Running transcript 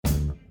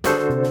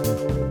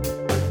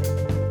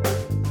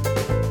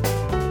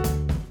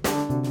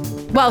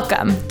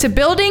Welcome to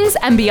Buildings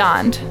and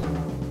Beyond,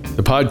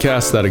 the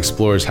podcast that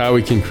explores how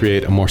we can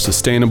create a more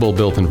sustainable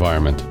built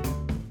environment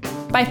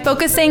by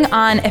focusing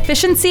on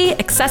efficiency,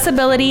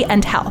 accessibility,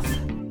 and health.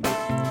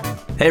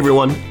 Hey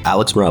everyone,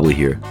 Alex Marabli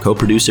here,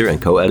 co-producer and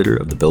co-editor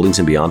of the Buildings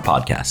and Beyond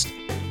podcast.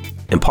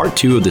 In part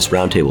 2 of this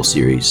Roundtable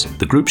series,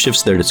 the group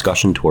shifts their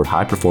discussion toward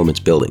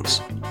high-performance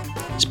buildings.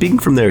 Speaking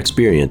from their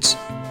experience,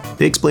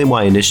 they explain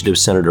why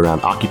initiatives centered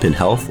around occupant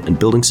health and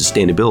building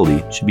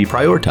sustainability should be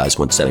prioritized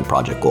when setting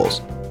project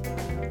goals.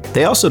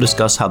 They also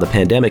discuss how the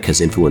pandemic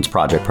has influenced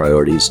project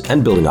priorities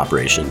and building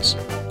operations,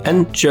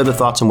 and share their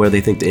thoughts on where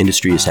they think the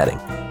industry is heading.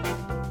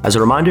 As a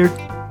reminder,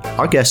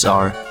 our guests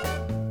are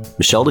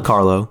Michelle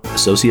DiCarlo,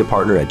 Associate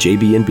Partner at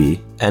JB&B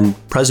and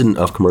President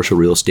of Commercial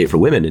Real Estate for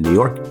Women in New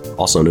York,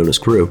 also known as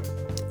CREW,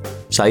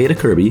 Saida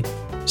Kirby,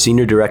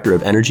 Senior Director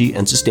of Energy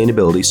and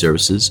Sustainability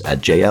Services at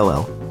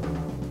JLL,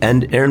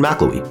 and Aaron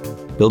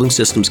McElwee, Building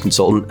Systems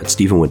Consultant at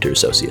Stephen Winter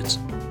Associates.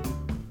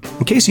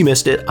 In case you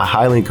missed it, I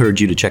highly encourage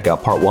you to check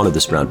out part 1 of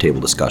this roundtable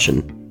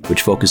discussion,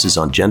 which focuses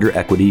on gender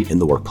equity in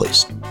the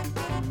workplace.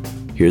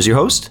 Here's your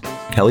host,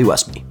 Kelly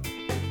Westby.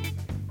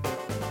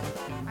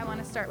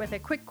 With a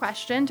quick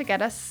question to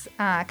get us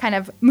kind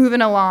of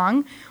moving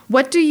along.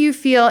 What do you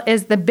feel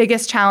is the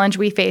biggest challenge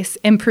we face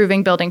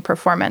improving building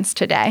performance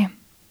today?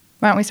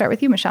 Why don't we start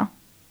with you, Michelle?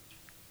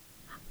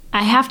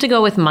 I have to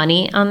go with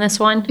money on this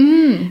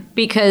one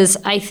because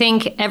I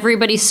think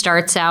everybody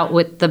starts out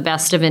with the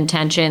best of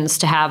intentions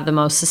to have the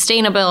most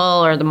sustainable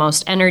or the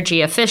most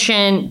energy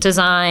efficient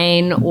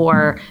design,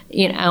 or,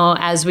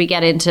 as we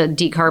get into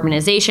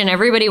decarbonization,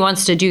 everybody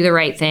wants to do the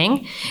right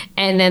thing.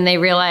 And then they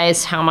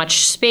realize how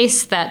much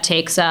space that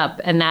takes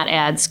up, and that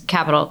adds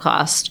capital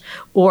cost.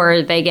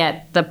 Or they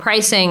get the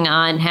pricing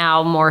on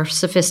how more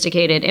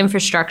sophisticated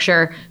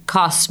infrastructure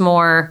costs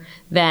more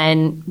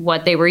than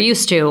what they were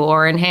used to,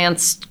 or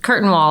enhanced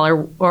curtain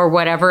wall, or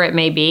whatever it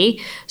may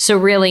be. So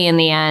really, in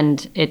the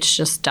end, it's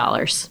just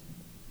dollars.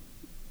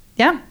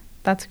 Yeah,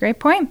 that's a great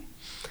point.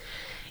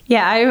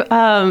 Yeah,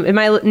 I in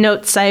my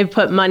notes, I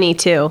put money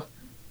too.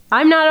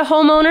 I'm not a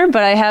homeowner,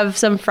 but I have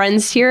some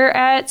friends here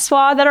at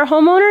SWA that are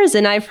homeowners,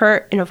 and I've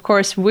heard, and of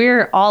course,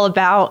 we're all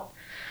about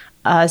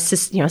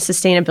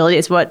sustainability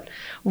is what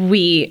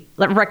we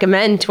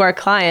recommend to our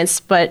clients,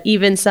 but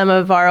even some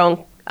of our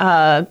own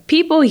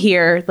people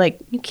here, like,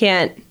 you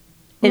can't.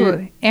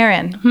 Aaron,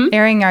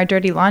 airing our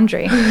dirty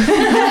laundry.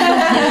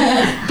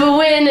 But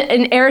when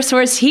an air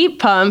source heat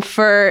pump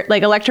for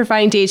like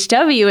electrifying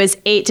DHW is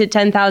 $8,000 to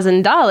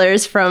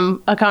 $10,000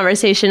 from a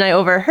conversation I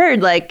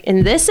overheard, like,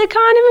 in this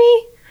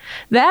economy,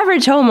 the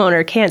average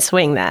homeowner can't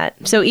swing that.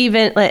 So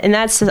even, and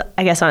that's,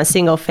 I guess, on a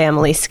single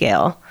family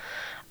scale.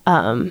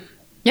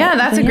 Yeah,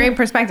 that's a great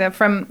perspective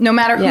from no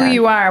matter who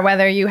you are,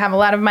 whether you have a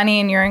lot of money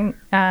and you're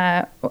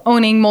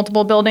owning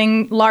multiple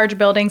large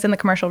buildings in the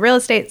commercial real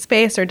estate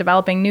space or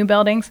developing new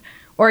buildings,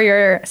 or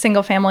you're a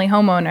single family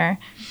homeowner,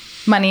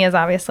 money is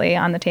obviously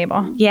on the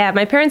table. Yeah,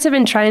 my parents have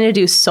been trying to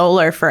do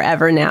solar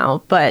forever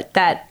now, but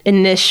that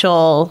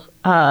initial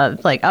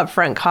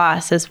upfront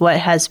cost is what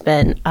has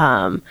been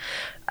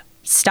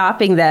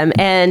stopping them,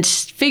 and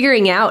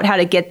figuring out how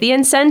to get the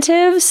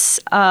incentives,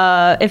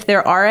 if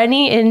there are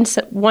any in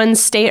one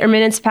state or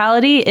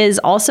municipality, is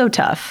also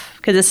tough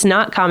because it's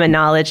not common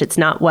knowledge. It's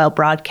not well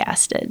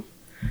broadcasted.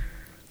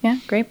 Yeah,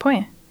 great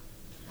point.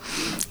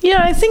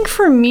 Yeah, I think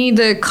for me,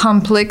 the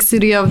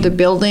complexity of the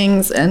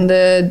buildings and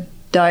the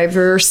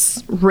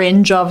diverse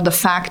range of the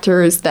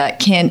factors that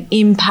can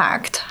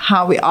impact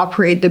how we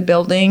operate the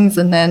buildings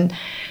and then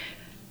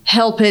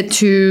help it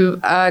to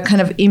kind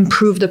of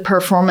improve the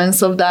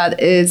performance of that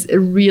is a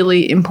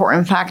really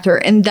important factor.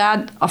 And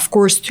that, of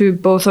course, to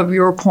both of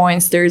your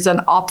points, there's an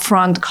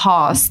upfront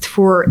cost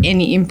for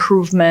any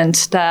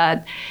improvement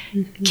that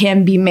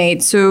can be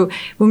made. So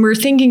when we're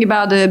thinking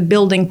about the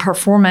building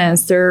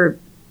performance, there are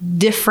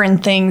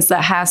different things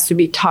that has to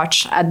be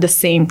touched at the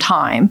same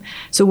time.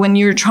 So when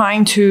you're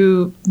trying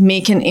to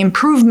make an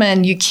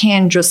improvement, you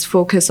can't just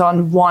focus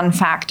on one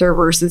factor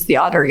versus the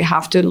other. You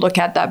have to look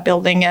at that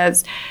building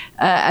as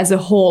a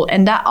whole.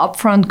 And that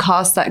upfront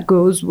cost that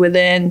goes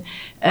within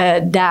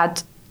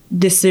that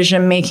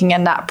decision making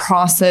and that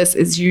process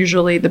is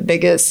usually the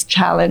biggest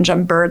challenge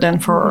and burden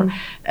for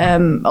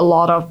a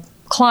lot of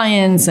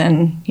clients,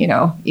 and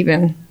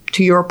even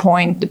to your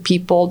point, the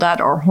people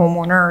that are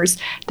homeowners,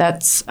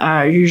 that's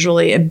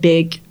usually a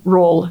big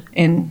role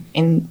in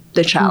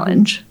the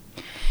challenge.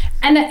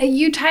 And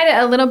you tied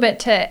it a little bit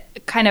to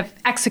kind of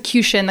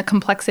execution, the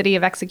complexity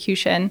of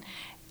execution.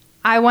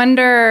 I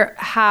wonder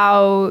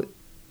how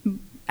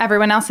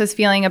everyone else is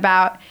feeling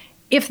about,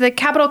 if the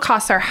capital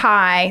costs are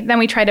high, then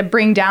we try to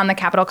bring down the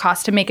capital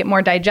cost to make it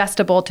more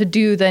digestible to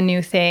do the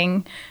new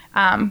thing.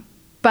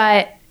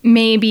 But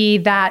maybe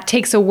that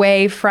takes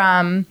away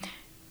from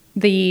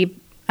the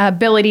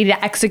ability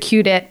to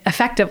execute it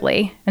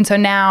effectively. And so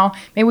now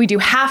maybe we do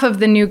half of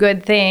the new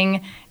good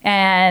thing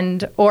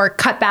or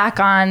cut back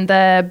on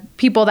the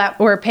people that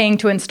we're paying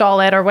to install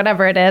it or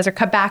whatever it is, or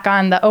cut back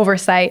on the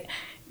oversight.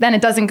 then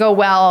it doesn't go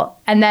well,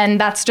 and then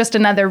that's just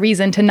another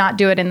reason to not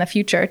do it in the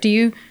future. Do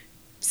you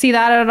see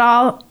that at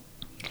all?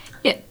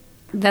 Yeah,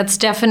 that's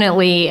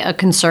definitely a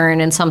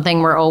concern and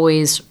something we're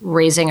always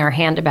raising our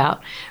hand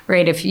about,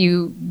 right? If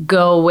you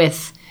go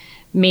with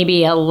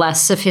maybe a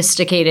less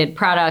sophisticated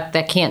product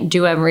that can't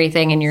do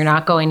everything and you're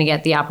not going to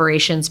get the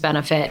operations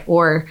benefit,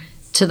 or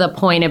to the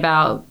point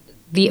about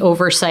the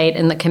oversight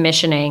and the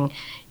commissioning,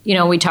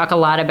 we talk a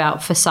lot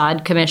about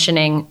facade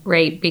commissioning,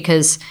 right?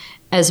 Because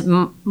as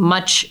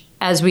much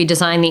as we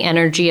design the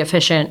energy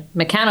efficient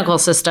mechanical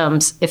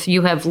systems, if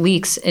you have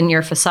leaks in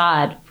your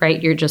facade,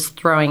 right, you're just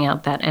throwing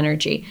out that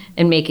energy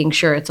and making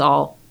sure it's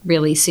all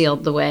really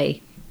sealed the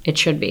way it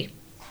should be.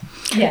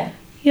 Yeah.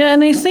 Yeah,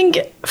 and I think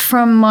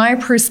from my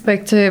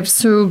perspective,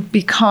 so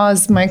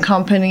because my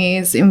company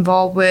is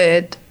involved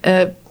with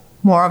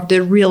more of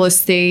the real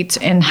estate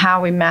and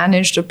how we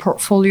manage the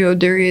portfolio,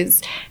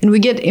 and we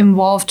get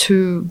involved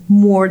to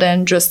more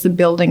than just the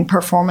building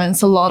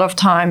performance a lot of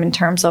time in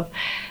terms of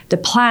the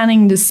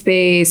planning the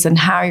space and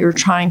how you're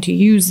trying to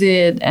use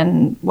it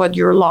and what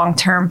your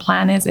long-term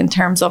plan is in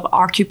terms of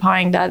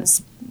occupying that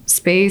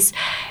space.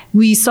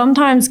 We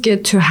sometimes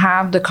get to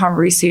have the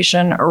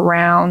conversation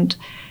around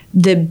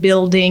the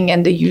building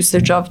and the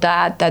usage of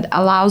that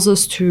allows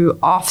us to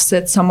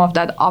offset some of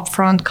that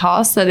upfront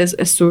cost that is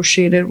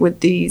associated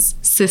with these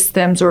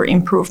systems or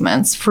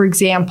improvements. For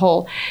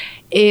example,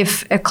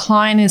 if a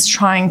client is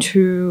trying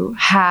to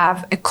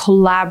have a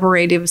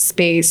collaborative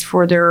space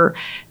for their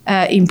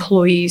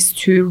employees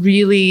to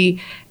really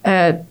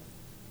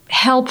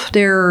help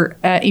their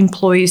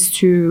employees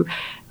to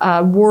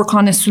work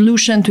on a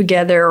solution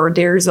together, or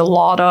there's a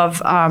lot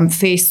of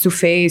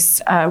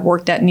face-to-face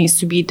work that needs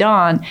to be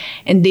done,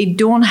 and they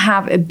don't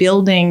have a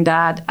building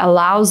that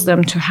allows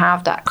them to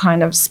have that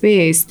kind of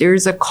space,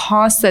 there's a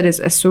cost that is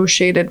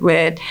associated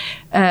with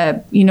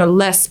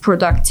less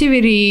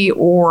productivity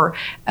or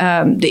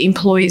the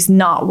employees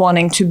not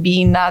wanting to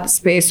be in that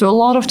space. So a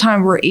lot of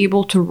time we're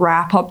able to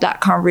wrap up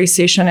that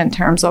conversation in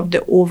terms of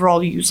the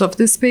overall use of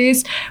the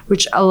space,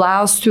 which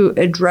allows to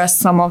address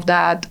some of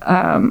that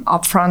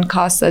upfront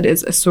cost that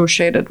is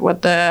associated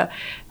with the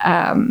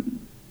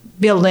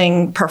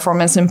building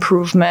performance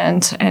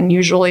improvement, and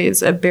usually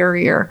is a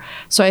barrier.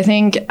 So I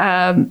think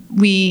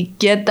we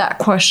get that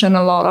question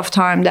a lot of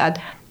time,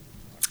 that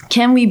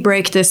can we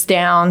break this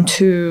down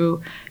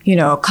to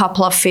a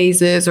couple of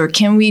phases, or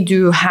can we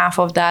do half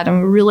of that?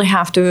 And we really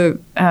have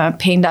to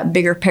paint that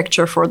bigger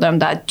picture for them,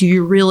 that do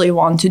you really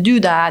want to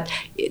do that?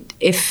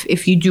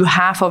 If you do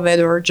half of it,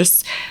 or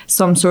just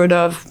some sort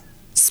of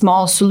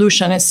small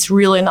solution, it's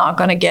really not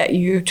going to get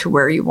you to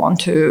where you want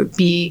to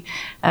be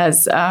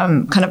as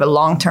kind of a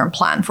long-term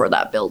plan for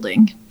that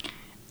building.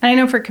 I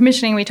know for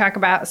commissioning, we talk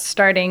about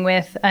starting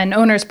with an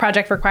owner's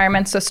project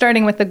requirements, so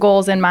starting with the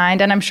goals in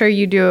mind, and I'm sure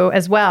you do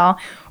as well,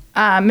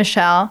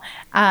 Michelle.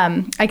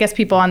 I guess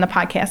people on the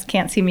podcast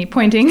can't see me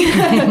pointing.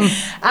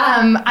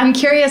 I'm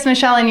curious,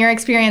 Michelle, in your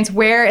experience,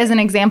 where is an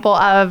example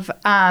of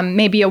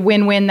maybe a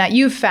win-win that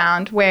you've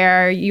found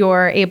where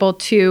you're able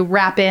to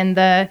wrap in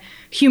the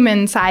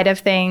human side of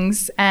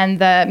things and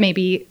the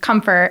maybe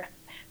comfort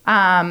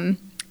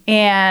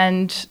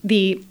and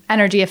the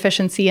energy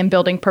efficiency and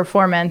building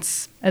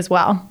performance as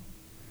well?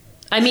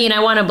 I mean, I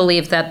want to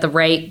believe that the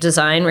right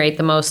design, right,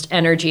 the most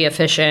energy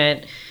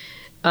efficient,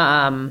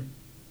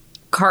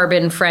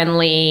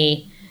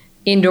 carbon-friendly,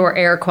 indoor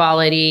air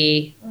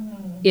quality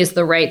is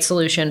the right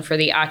solution for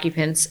the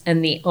occupants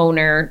and the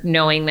owner,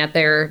 knowing that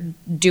they're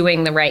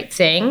doing the right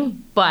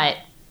thing. But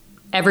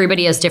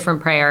everybody has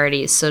different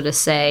priorities. So to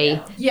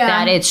say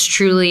that it's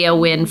truly a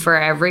win for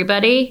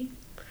everybody.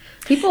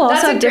 People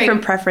also have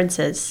different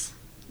preferences.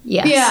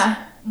 Yes.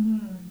 Yeah.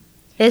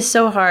 It's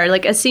so hard.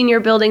 Like a senior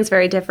building's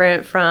very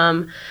different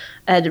from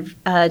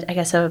I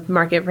guess a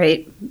market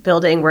rate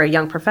building where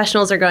young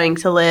professionals are going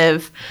to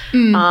live.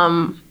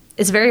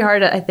 It's very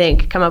hard to, I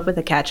think, come up with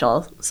a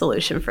catch-all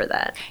solution for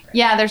that.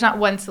 Yeah, there's not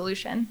one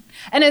solution.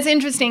 And it's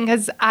interesting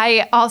because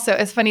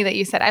it's funny that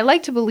you said, I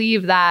like to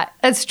believe that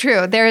it's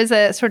true. There is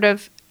a sort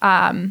of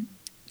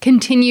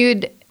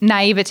continued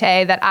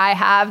naivete that I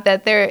have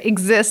that there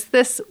exists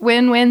this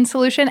win-win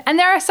solution. And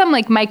there are some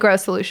like micro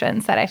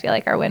solutions that I feel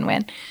like are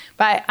win-win.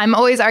 But I'm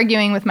always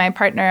arguing with my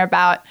partner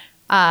about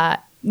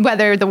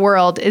whether the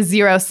world is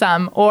zero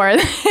sum or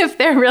if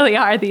there really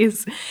are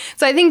these.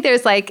 So I think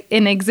there's like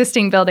in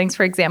existing buildings,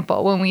 for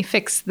example, when we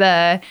fix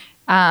the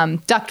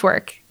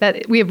ductwork,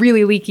 that we have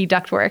really leaky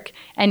ductwork,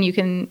 and you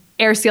can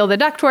air seal the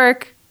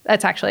ductwork.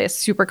 That's actually a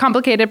super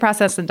complicated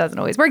process and doesn't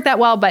always work that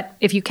well. But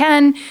if you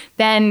can,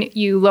 then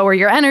you lower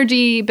your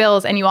energy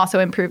bills and you also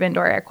improve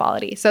indoor air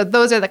quality. So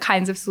those are the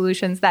kinds of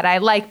solutions that I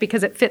like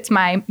because it fits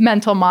my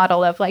mental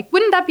model of like,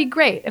 wouldn't that be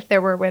great if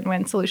there were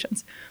win-win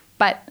solutions?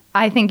 But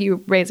I think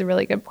you raise a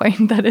really good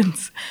point that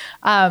it's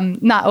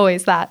not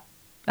always that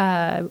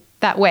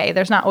way.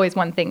 There's not always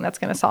one thing that's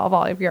going to solve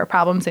all of your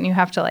problems, and you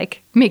have to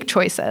like make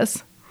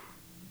choices.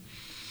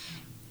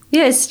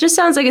 Yeah, it just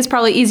sounds like it's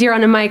probably easier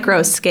on a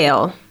micro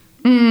scale.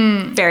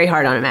 Very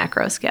hard on a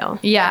macro scale.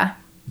 Yeah.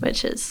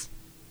 Which is,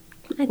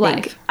 I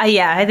life. think,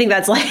 I think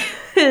that's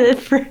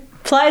life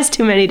applies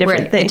to many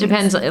different Right. things. It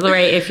depends,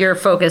 right? If you're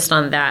focused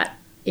on that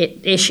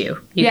issue,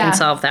 you Yeah. can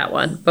solve that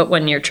one. But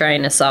when you're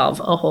trying to solve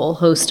a whole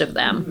host of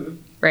them,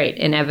 right,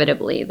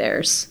 inevitably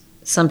there's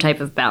some type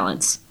of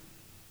balance.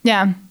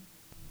 Yeah.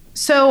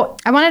 So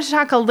I wanted to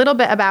talk a little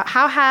bit about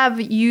how have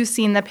you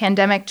seen the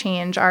pandemic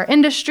change our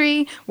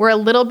industry? We're a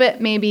little bit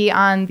maybe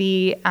on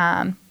the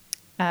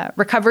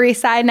recovery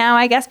side now,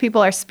 I guess.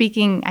 People are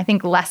speaking, I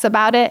think, less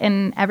about it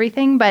and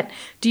everything. But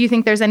do you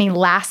think there's any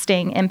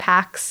lasting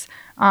impacts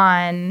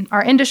on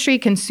our industry,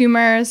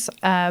 consumers,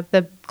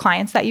 the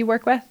clients that you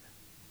work with?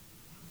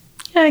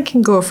 Yeah, I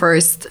can go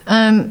first.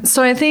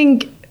 So I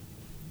think,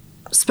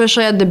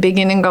 especially at the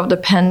beginning of the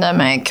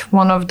pandemic,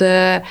 one of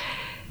the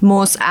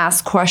most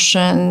asked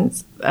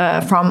questions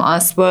from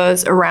us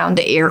was around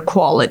the air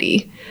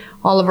quality.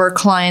 All of our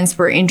clients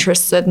were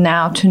interested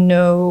now to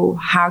know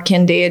how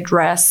can they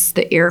address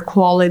the air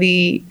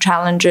quality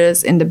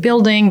challenges in the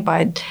building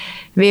by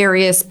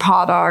various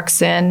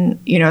products and,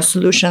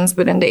 solutions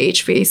within the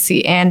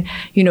HVAC. And,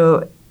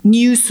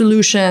 new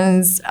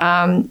solutions,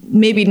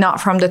 maybe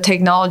not from the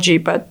technology,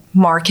 but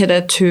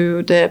marketed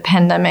to the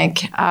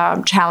pandemic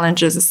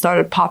challenges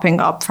started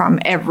popping up from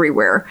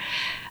everywhere.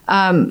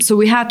 So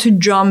we had to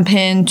jump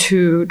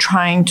into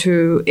trying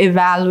to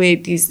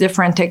evaluate these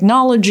different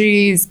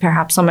technologies,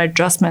 perhaps some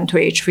adjustment to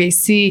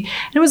HVAC.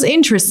 And it was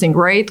interesting,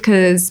 right?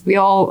 Because we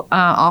all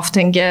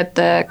often get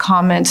the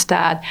comment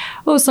that,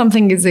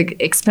 something is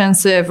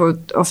expensive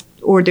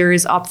or there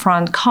is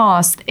upfront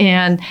cost.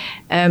 And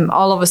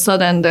all of a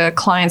sudden, the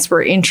clients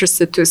were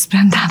interested to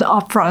spend that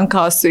upfront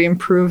cost to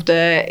improve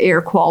the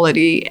air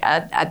quality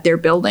at their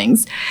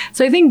buildings.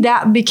 So I think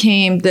that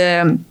became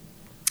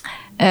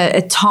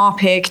a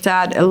topic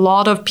that a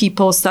lot of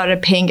people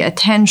started paying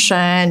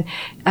attention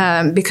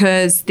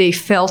because they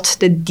felt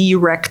the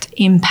direct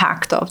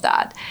impact of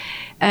that.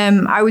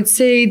 I would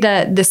say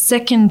that the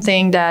second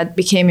thing that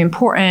became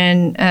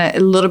important a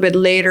little bit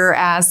later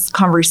as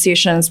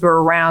conversations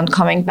were around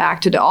coming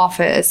back to the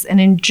office, and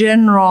in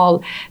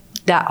general,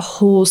 that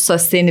whole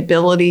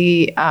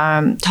sustainability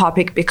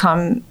topic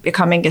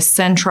becoming a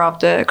center of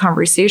the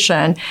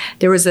conversation,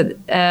 there was a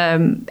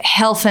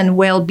health and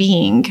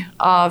well-being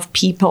of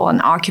people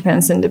and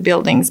occupants in the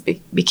buildings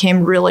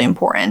became really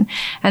important.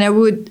 And I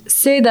would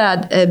say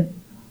that a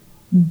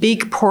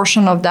big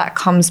portion of that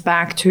comes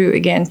back to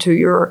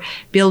your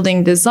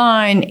building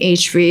design,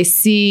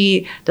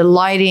 HVAC, the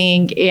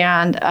lighting,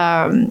 and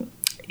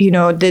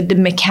the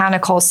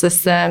mechanical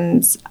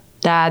systems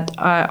that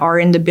are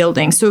in the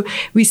building. So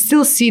we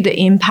still see the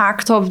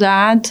impact of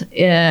that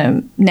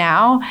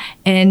now,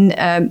 and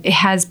it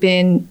has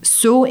been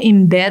so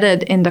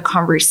embedded in the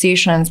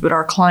conversations with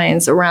our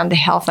clients around the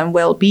health and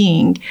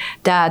well-being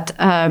that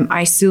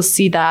I still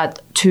see that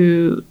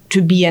to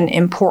be an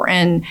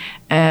important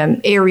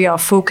area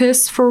of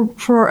focus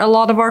for a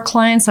lot of our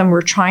clients, and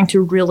we're trying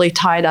to really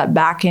tie that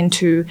back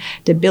into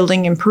the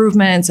building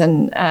improvements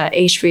and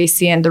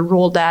HVAC and the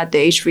role that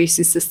the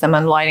HVAC system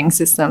and lighting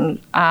system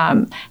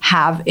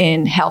have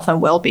in health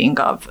and well-being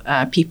of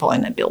people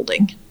in a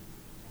building.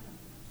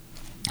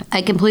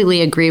 I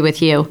completely agree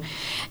with you.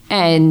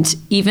 And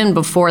even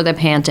before the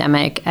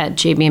pandemic at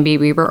JB&B,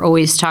 we were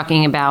always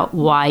talking about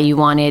why you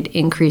wanted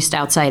increased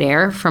outside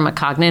air from a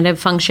cognitive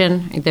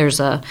function. There's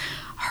a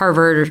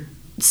Harvard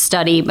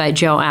study by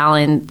Joe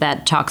Allen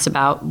that talks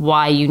about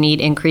why you need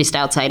increased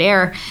outside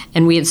air.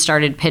 And we had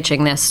started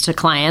pitching this to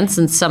clients,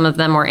 and some of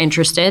them were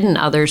interested, and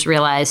others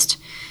realized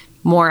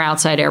more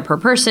outside air per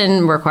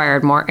person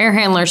required more air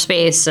handler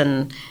space,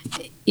 and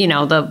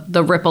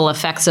the ripple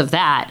effects of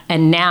that.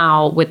 And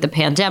now with the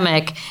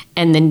pandemic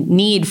and the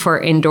need for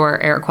indoor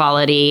air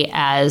quality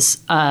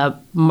as a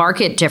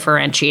market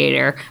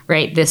differentiator,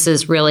 right, this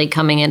is really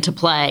coming into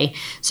play.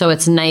 So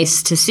it's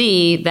nice to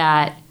see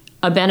that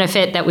a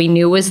benefit that we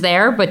knew was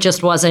there but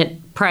just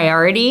wasn't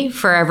priority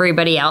for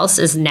everybody else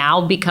is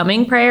now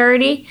becoming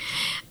priority.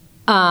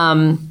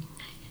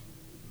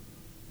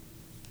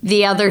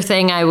 The other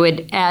thing I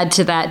would add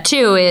to that,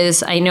 too,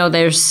 is I know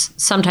there's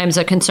sometimes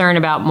a concern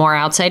about more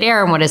outside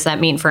air and what does that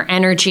mean for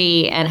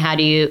energy and how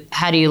do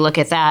you look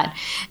at that,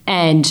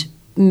 and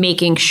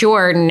making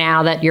sure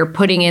now that you're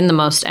putting in the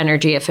most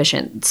energy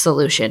efficient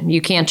solution.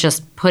 You can't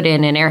just put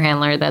in an air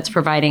handler that's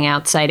providing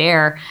outside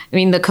air. I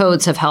mean, the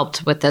codes have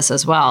helped with this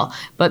as well,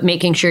 but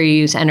making sure you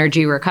use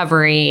energy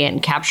recovery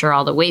and capture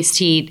all the waste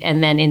heat,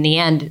 and then in the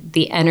end,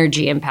 the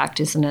energy impact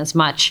isn't as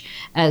much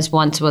as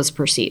once was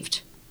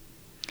perceived.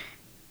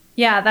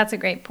 Yeah, that's a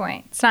great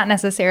point. It's not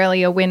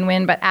necessarily a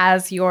win-win, but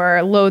as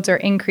your loads are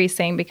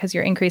increasing because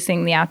you're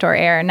increasing the outdoor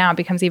air, now it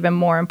becomes even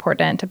more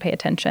important to pay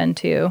attention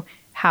to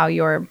how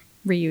you're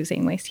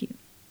reusing waste heat.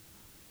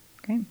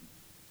 Great.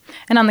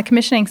 And on the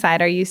commissioning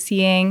side, are you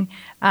seeing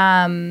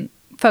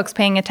folks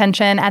paying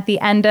attention at the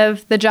end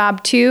of the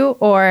job too,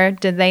 or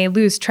did they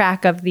lose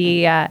track of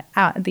the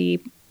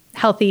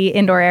healthy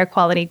indoor air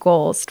quality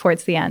goals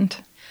towards the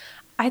end?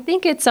 I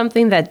think it's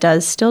something that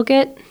does still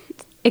get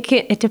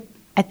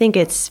I think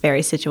it's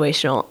very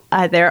situational.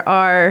 There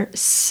are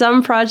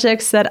some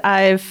projects that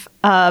I've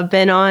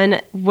been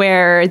on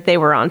where they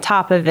were on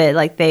top of it,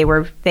 like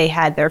they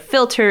had their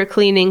filter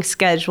cleaning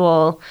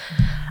schedule,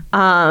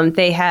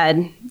 they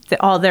had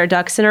all their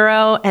ducks in a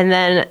row, and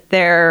then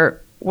there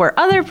were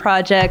other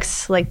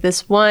projects, like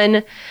this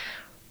one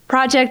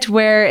project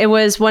where it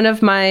was one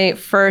of my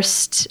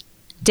first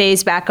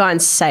days back on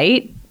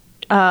site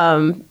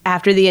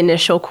after the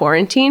initial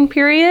quarantine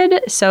period.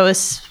 So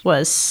this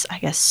was, I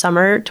guess,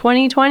 summer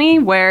 2020,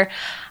 where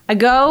I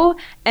go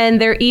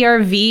and their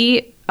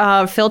ERV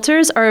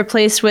filters are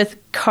replaced with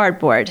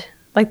cardboard.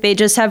 Like they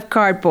just have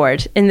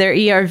cardboard in their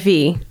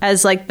ERV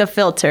as like the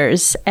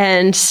filters.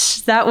 And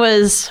that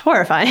was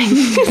horrifying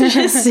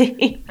to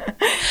see.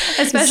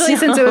 Especially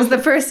since it was the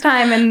first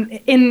time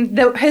in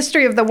the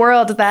history of the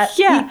world that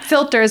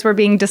filters were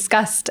being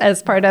discussed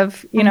as part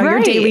of, your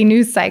daily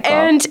news cycle.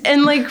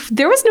 And like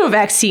there was no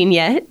vaccine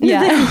yet.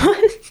 Yeah.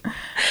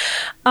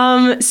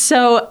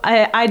 So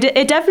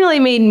it definitely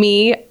made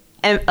me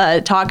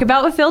talk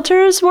about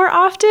filters more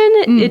often.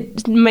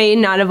 It may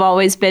not have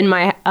always been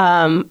my,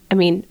 I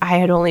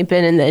had only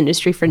been in the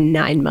industry for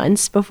 9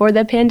 months before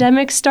the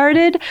pandemic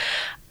started.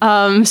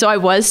 So I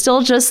was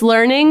still just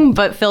learning,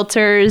 but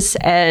filters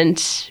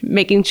and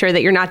making sure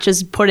that you're not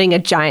just putting a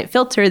giant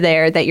filter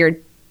there, that you're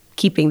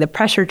keeping the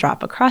pressure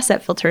drop across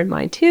that filter in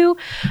mind too.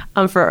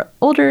 For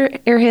older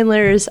air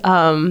handlers,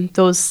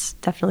 those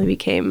definitely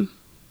became,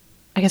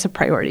 I guess, a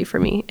priority for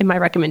me in my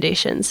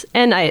recommendations.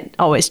 And I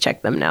always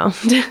check them now.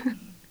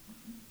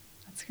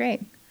 That's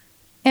great.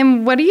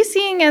 And what are you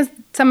seeing as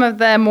some of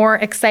the more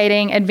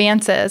exciting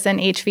advances in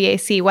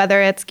HVAC,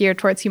 whether it's geared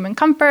towards human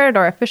comfort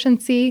or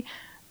efficiency?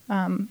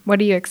 What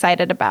are you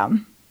excited about?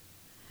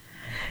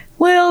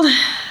 Well,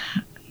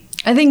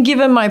 I think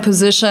given my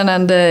position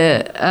and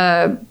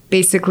the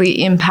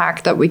basically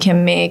impact that we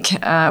can make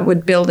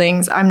with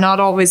buildings, I'm not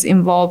always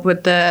involved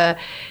with the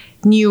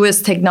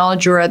newest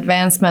technology or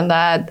advancement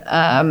that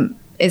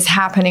is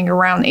happening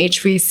around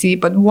HVAC.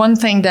 But one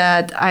thing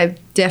that I've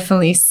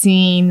definitely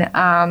seen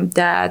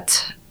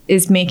that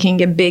is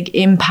making a big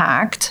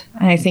impact,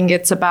 and I think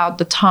it's about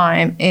the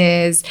time,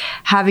 is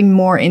having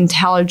more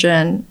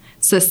intelligent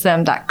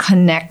system that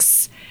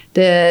connects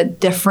the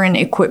different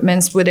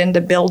equipments within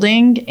the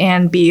building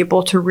and be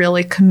able to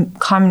really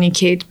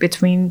communicate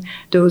between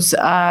those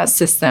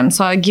systems.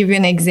 So I'll give you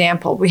an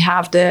example. We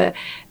have the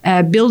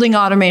building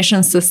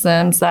automation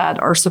systems that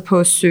are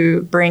supposed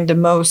to bring the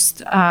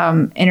most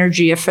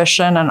energy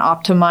efficient and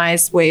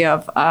optimized way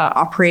of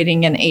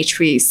operating an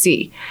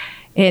HVAC.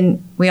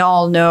 And we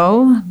all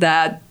know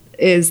that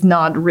is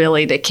not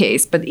really the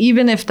case. But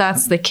even if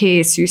that's the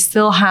case, you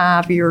still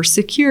have your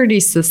security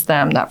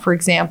system that, for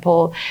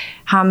example,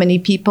 how many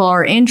people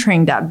are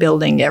entering that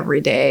building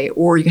every day,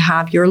 or you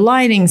have your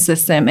lighting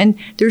system. And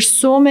there's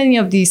so many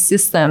of these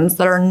systems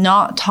that are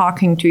not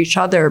talking to each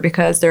other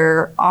because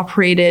they're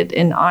operated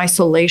in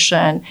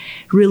isolation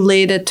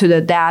related to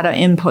the data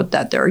input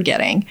that they're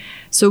getting.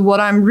 So what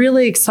I'm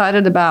really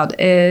excited about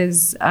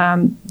is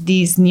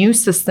these new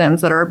systems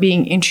that are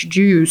being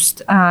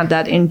introduced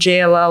that in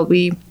JLL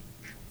we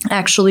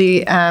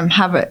actually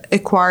have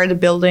acquired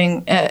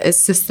a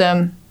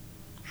system.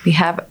 We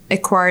have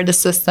acquired a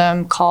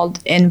system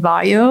called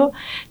Envio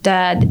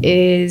that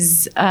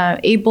is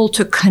able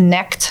to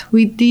connect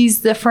with these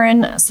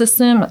different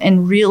systems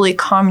and really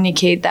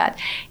communicate that,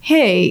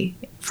 hey,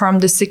 from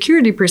the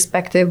security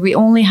perspective, we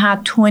only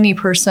had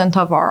 20%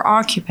 of our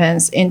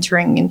occupants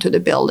entering into the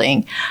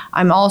building.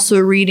 I'm also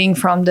reading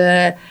from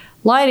the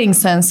lighting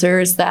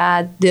sensors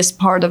that this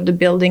part of the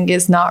building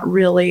is not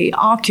really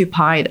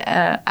occupied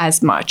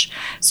as much.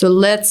 So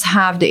let's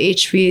have the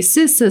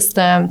HVAC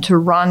system to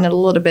run a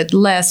little bit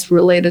less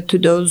related to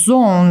those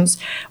zones,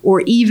 or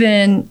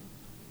even,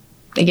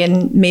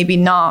 again, maybe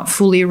not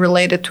fully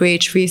related to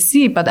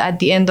HVAC, but at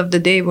the end of the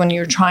day, when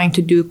you're trying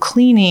to do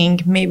cleaning,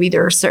 maybe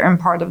there are certain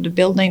part of the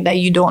building that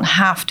you don't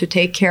have to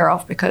take care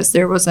of because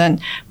there wasn't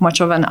much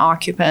of an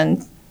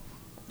occupant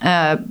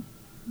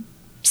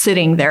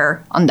sitting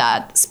there on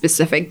that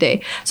specific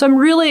day. So I'm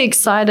really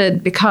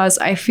excited because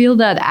I feel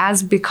that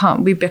as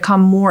we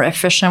become more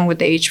efficient with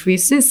the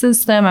HVAC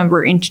system and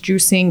we're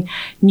introducing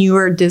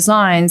newer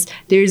designs,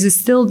 there's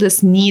still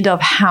this need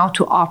of how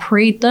to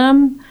operate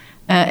them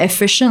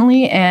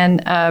efficiently.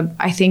 And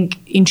I think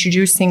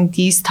introducing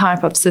these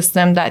type of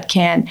system that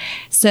can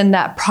send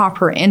that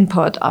proper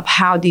input of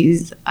how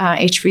these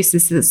HVAC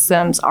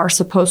systems are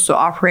supposed to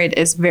operate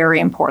is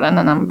very important,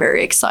 and I'm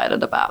very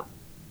excited about.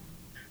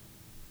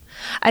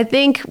 I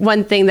think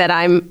one thing that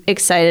I'm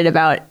excited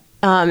about,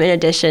 in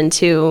addition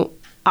to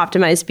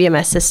optimized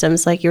BMS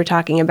systems like you were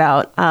talking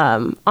about,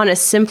 on a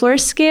simpler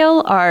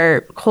scale,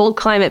 are cold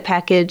climate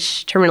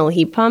package terminal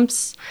heat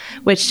pumps,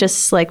 which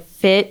just like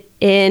fit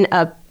in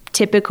a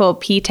typical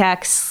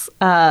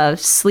PTAC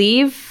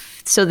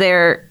sleeve. So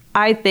they're,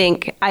 I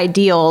think,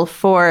 ideal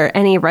for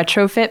any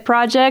retrofit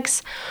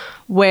projects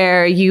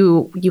where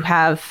you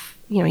have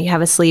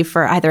a sleeve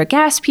for either a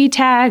gas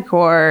PTAC,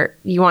 or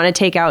you want to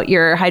take out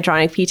your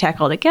hydronic PTAC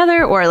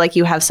altogether, or like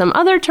you have some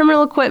other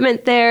terminal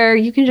equipment there.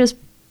 You can just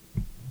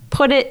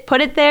put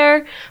it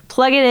there,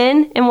 plug it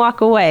in, and walk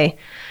away.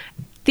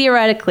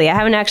 Theoretically, I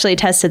haven't actually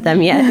tested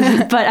them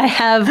yet, but I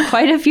have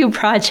quite a few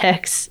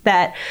projects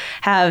that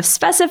have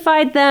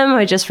specified them.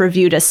 I just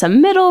reviewed a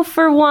submittal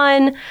for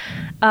one,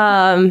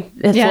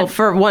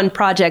 for one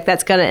project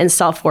that's going to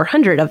install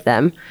 400 of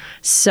them.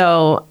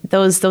 So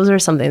those are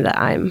something that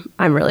I'm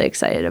really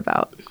excited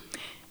about.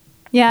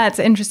 Yeah, it's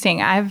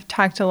interesting. I've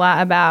talked a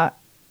lot about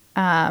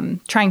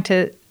trying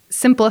to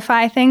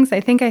simplify things.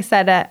 I think I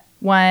said at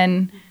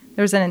one.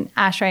 There was an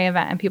ASHRAE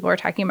event and people were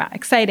talking about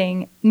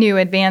exciting new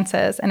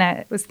advances. And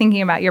I was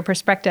thinking about your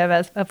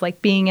perspective of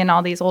like being in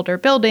all these older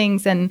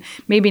buildings and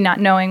maybe not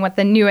knowing what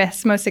the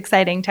newest, most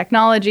exciting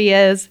technology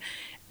is.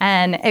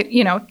 And,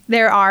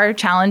 there are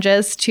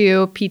challenges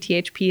to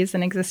PTHPs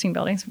in existing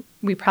buildings.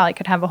 We probably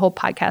could have a whole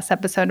podcast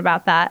episode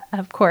about that,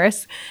 of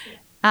course.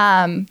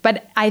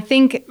 But I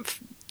think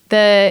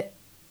that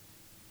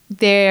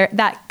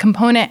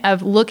component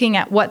of looking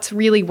at what's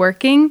really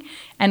working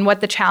and what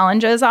the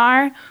challenges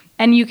are.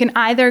 And you can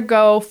either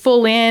go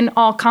full in,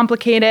 all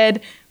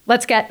complicated,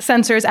 let's get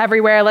sensors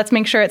everywhere, let's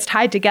make sure it's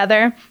tied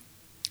together,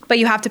 but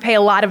you have to pay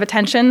a lot of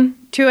attention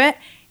to it.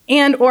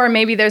 Or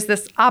maybe there's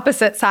this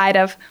opposite side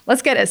of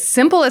let's get as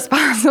simple as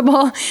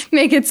possible,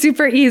 make it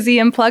super easy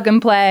and plug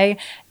and play.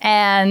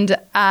 And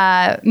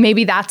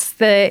maybe that's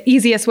the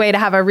easiest way to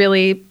have a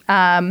really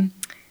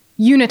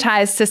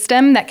unitized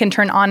system that can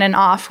turn on and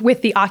off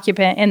with the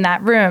occupant in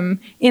that room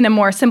in a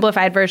more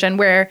simplified version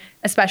where,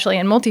 especially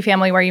in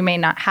multifamily, where you may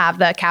not have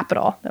the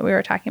capital that we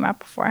were talking about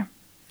before.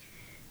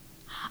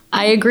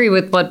 I agree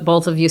with what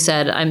both of you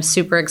said. I'm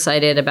super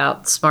excited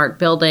about smart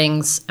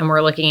buildings, and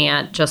we're looking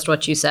at just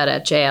what you said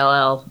at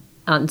JLL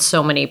on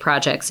so many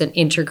projects and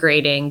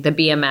integrating the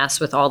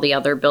BMS with all the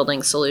other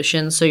building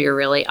solutions. So you're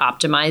really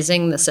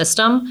optimizing the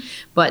system.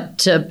 But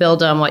to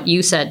build on what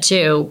you said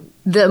too,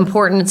 the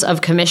importance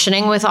of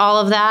commissioning with all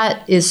of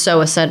that is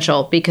so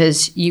essential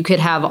because you could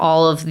have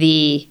all of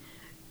the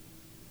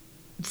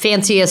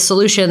fanciest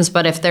solutions,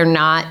 but if they're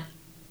not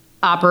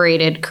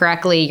operated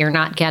correctly, you're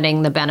not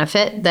getting the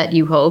benefit that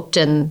you hoped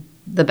and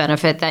the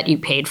benefit that you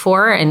paid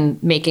for,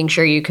 and making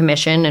sure you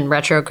commission and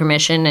retro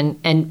commission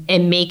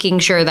and making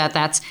sure that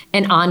that's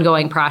an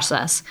ongoing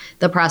process.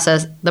 The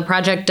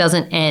project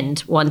doesn't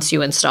end once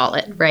you install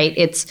it, right?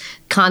 It's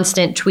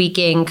constant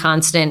tweaking,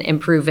 constant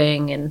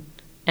improving,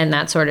 and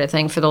that sort of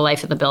thing for the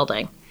life of the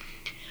building.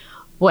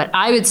 What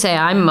I would say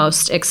I'm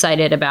most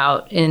excited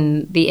about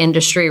in the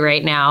industry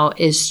right now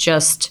is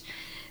just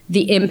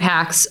the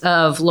impacts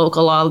of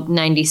Local Law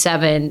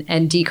 97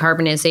 and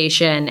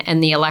decarbonization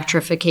and the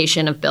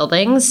electrification of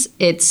buildings.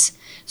 It's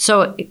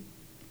such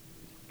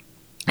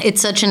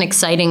an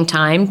exciting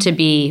time to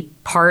be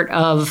part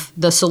of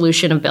the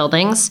solution of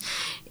buildings.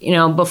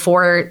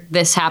 Before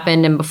this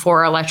happened and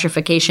before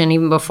electrification,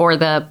 even before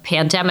the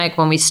pandemic,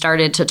 when we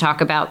started to talk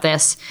about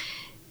this,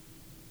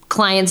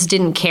 clients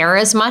didn't care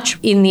as much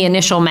in the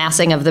initial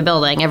massing of the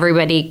building.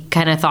 Everybody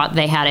kind of thought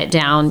they had it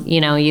down.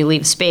 You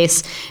leave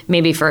space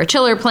maybe for a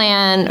chiller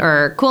plant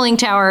or cooling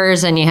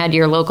towers, and you had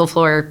your local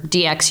floor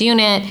DX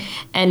unit.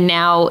 And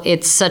now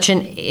it's such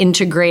an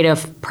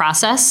integrative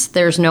process.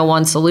 There's no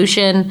one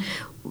solution.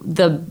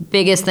 The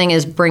biggest thing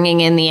is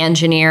bringing in the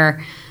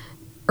engineer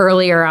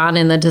earlier on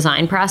in the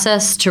design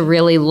process to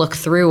really look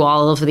through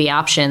all of the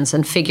options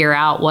and figure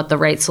out what the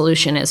right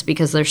solution is,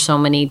 because there's so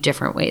many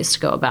different ways to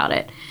go about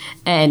it.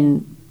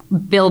 And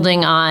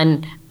building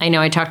on, I know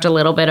I talked a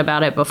little bit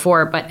about it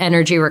before, but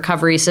energy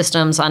recovery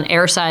systems on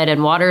air side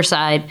and water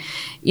side,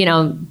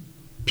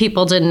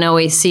 people didn't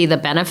always see the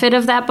benefit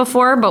of that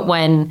before, but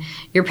when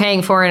you're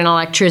paying for it in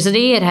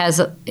electricity,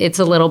 it's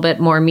a little bit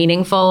more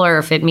meaningful, or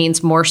if it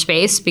means more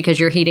space because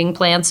your heating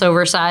plant's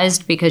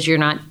oversized because you're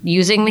not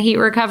using the heat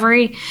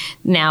recovery,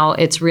 now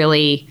it's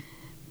really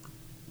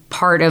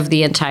part of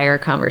the entire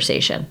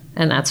conversation.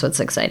 And that's what's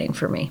exciting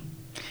for me.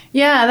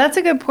 Yeah, that's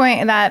a good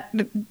point, that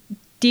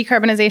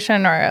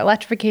decarbonization or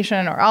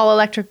electrification or all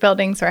electric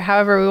buildings or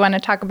however we want to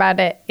talk about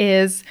it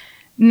is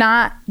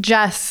not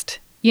just,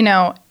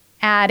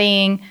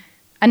 adding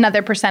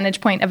another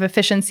percentage point of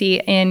efficiency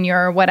in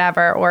your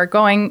whatever, or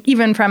going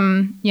even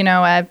from,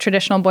 a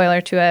traditional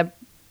boiler to a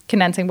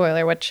condensing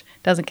boiler, which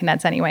doesn't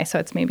condense anyway, so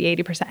it's maybe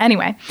 80%.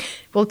 Anyway,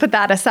 we'll put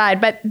that aside.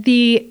 But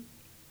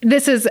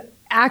this is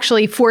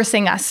actually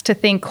forcing us to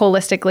think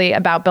holistically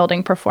about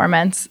building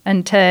performance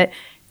and to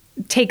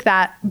take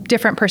that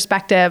different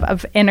perspective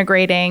of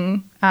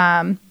integrating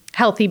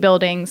healthy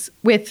buildings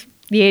with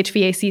the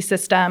HVAC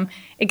system.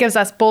 It gives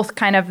us both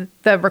kind of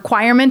the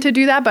requirement to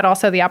do that, but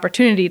also the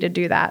opportunity to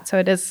do that.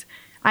 So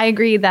I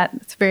agree that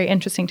it's a very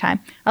interesting time.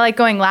 I like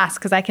going last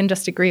because I can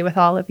just agree with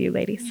all of you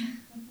ladies.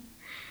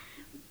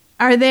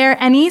 Are there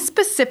any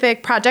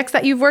specific projects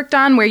that you've worked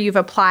on where you've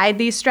applied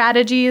these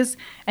strategies?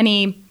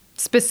 Any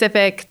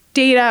specific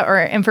data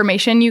or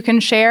information you can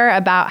share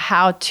about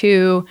how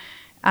to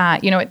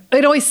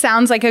it always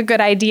sounds like a good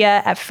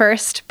idea at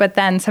first, but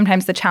then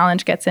sometimes the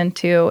challenge gets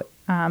into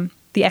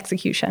the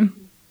execution.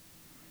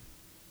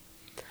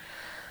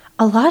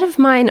 A lot of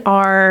mine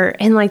are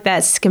in like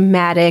that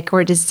schematic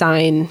or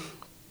design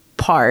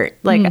part.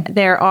 Like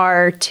there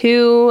are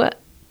 2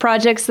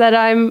 projects that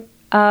I'm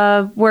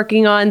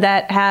working on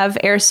that have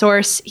air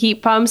source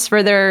heat pumps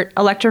for their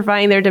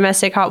electrifying their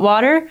domestic hot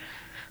water.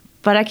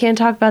 But I can't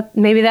talk about,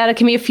 maybe that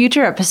can be a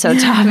future episode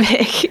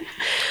topic.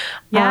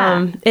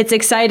 Yeah. It's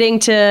exciting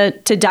to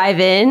dive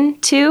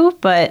into,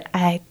 but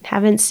I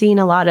haven't seen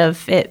a lot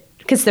of it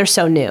because they're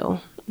so new.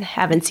 I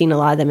haven't seen a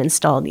lot of them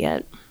installed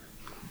yet.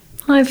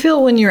 I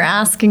feel when you're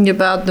asking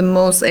about the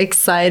most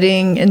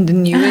exciting and the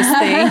newest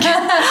thing,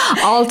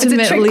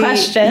 ultimately, it's a trick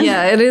question.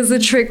 Yeah, it is a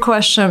trick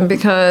question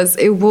because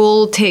it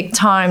will take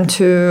time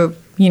to,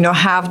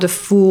 have the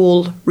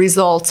full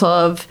results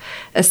of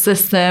a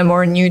system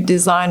or a new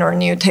design or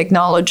new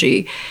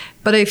technology.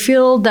 But I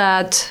feel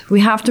that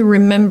we have to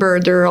remember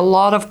there are a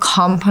lot of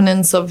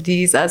components of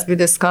these, as we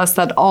discussed,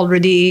 that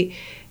already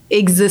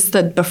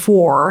existed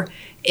before.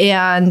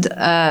 And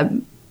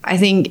I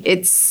think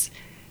it's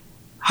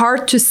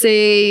hard to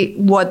say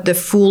what the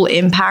full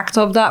impact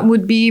of that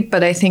would be,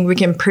 but I think we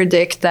can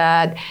predict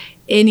that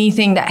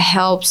anything that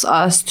helps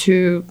us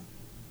to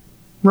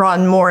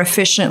run more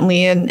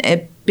efficiently in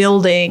a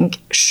building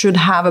should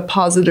have a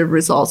positive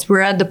results.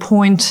 We're at the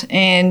point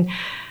in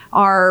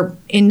our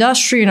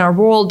industry, in our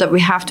world, that we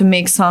have to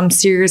make some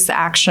serious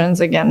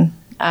actions again,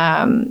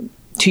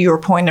 to your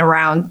point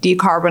around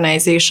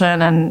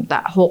decarbonization and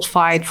that whole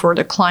fight for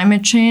the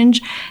climate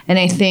change. And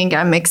I think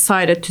I'm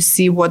excited to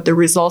see what the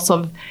results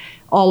of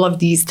all of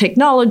these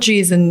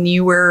technologies and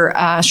newer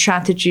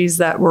strategies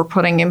that we're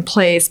putting in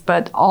place,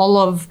 but all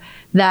of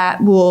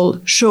that will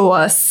show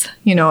us,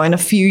 in a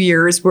few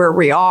years where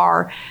we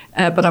are.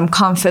 But I'm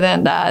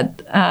confident that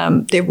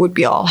they would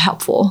be all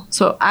helpful.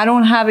 So I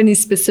don't have any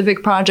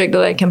specific project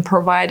that I can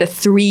provide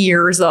 3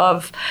 years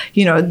of,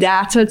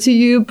 data to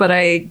you, but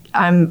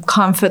I'm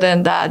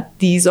confident that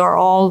these are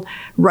all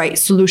right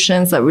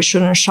solutions that we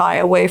shouldn't shy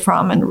away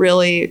from and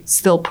really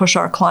still push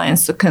our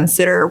clients to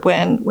consider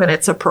when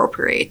it's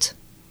appropriate.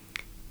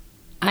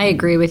 I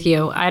agree with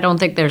you. I don't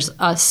think there's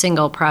a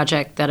single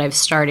project that I've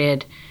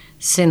started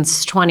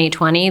since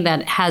 2020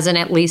 that hasn't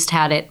at least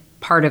had it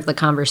part of the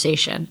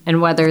conversation.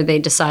 And whether they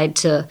decide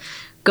to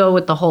go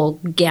with the whole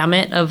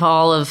gamut of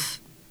all of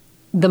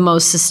the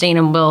most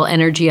sustainable,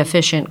 energy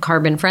efficient,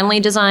 carbon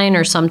friendly design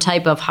or some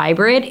type of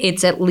hybrid,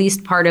 it's at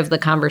least part of the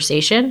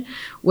conversation,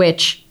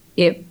 which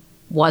it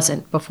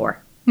wasn't before.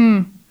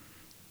 Yeah,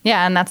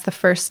 and that's the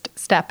first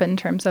step in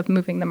terms of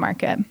moving the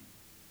market.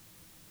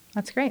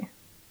 That's great.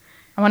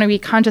 I want to be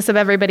conscious of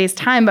everybody's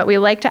time, but we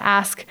like to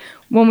ask,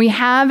 when we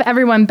have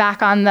everyone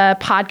back on the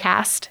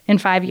podcast in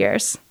 5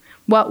 years,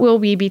 what will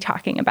we be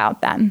talking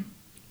about then?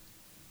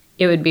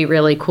 It would be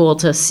really cool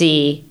to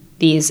see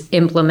these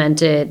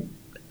implemented,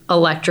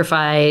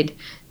 electrified,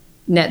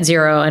 net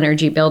zero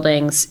energy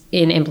buildings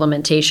in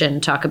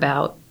implementation, talk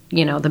about,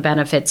 the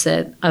benefits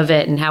of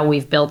it and how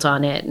we've built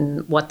on it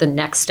and what the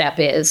next step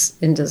is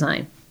in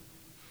design.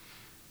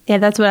 Yeah,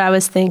 that's what I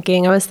was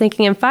thinking. I was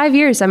thinking in 5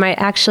 years, I might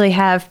actually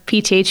have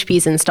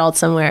PTHPs installed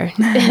somewhere.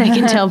 And I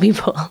can tell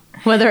people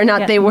whether or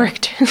not they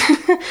worked.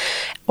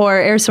 Or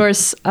air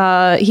source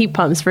heat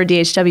pumps for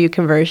DHW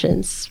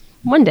conversions.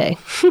 One day.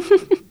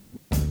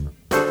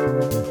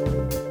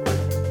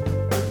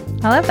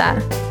 I love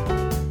that.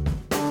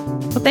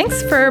 Well,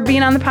 thanks for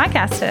being on the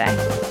podcast today.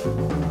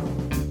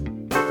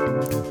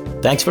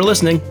 Thanks for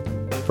listening.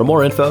 For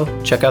more info,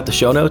 check out the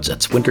show notes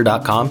at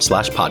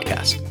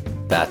swinter.com/podcast.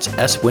 That's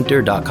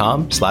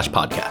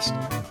swinter.com/podcast.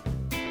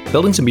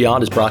 Buildings and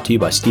Beyond is brought to you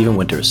by Stephen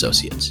Winter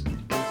Associates.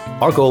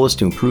 Our goal is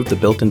to improve the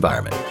built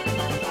environment.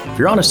 If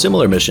you're on a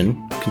similar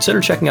mission,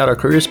 consider checking out our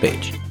careers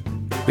page.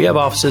 We have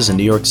offices in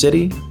New York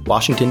City,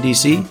 Washington,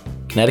 D.C.,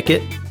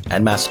 Connecticut,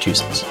 and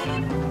Massachusetts.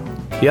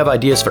 If you have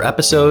ideas for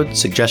episodes,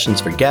 suggestions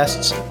for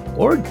guests,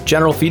 or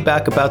general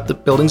feedback about the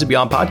Buildings and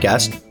Beyond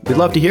podcast, we'd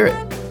love to hear it.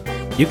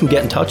 You can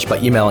get in touch by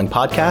emailing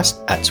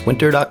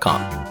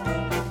podcast@swinter.com.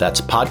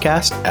 That's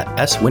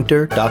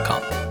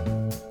podcast@swinter.com.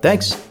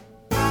 Thanks.